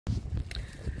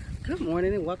Good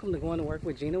morning and welcome to Going to Work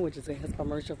with Gena, which is an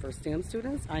Inspiremercial for STEM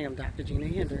students. I am Dr. Gena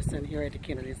Henderson here at the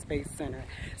Kennedy Space Center.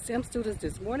 STEM students,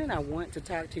 this morning I want to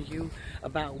talk to you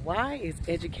about why is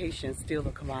education still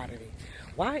a commodity?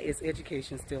 Why is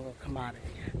education still a commodity?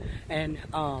 And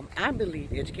I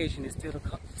believe education is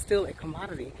still a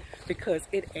commodity because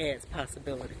it adds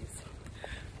possibilities.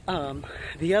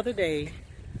 The other day,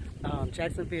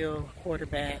 Jacksonville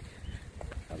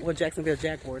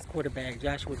Jaguars quarterback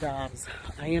Joshua Dobbs,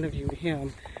 I interviewed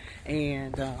him,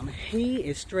 and he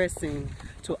is stressing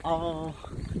to all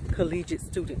collegiate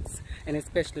students, and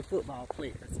especially football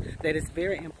players, that it's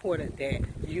very important that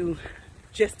you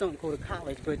just don't go to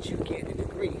college, but you get a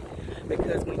degree,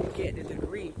 because when you get the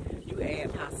degree, you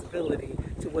add possibility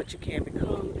to what you can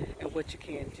become and what you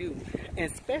can do,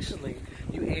 and especially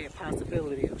you add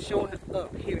possibility of showing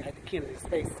up here at the Kennedy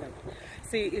Space Center.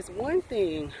 See, it's one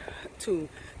thing to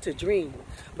dream,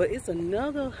 but it's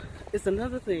another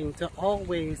thing to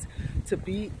always to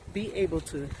be able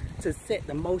to set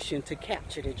the motion to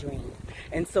capture the dream.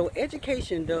 And so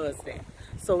education does that.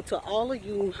 So to all of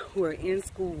you who are in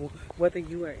school, whether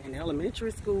you are in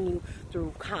elementary school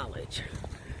through college,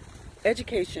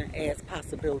 education adds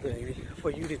possibility for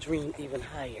you to dream even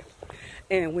higher.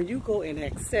 And when you go and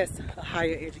access a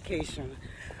higher education,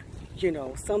 you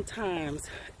know, sometimes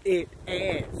it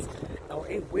adds, or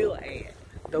it will add,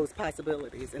 those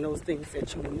possibilities and those things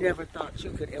that you never thought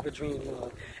you could ever dream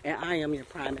of. And I am your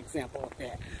prime example of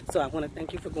that. So I want to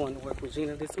thank you for going to work with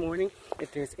Gena this morning.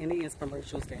 If there's any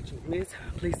infomercials that you missed,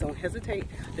 please don't hesitate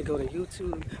to go to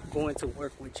YouTube, Going to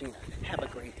Work with Gena. Have a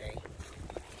great day.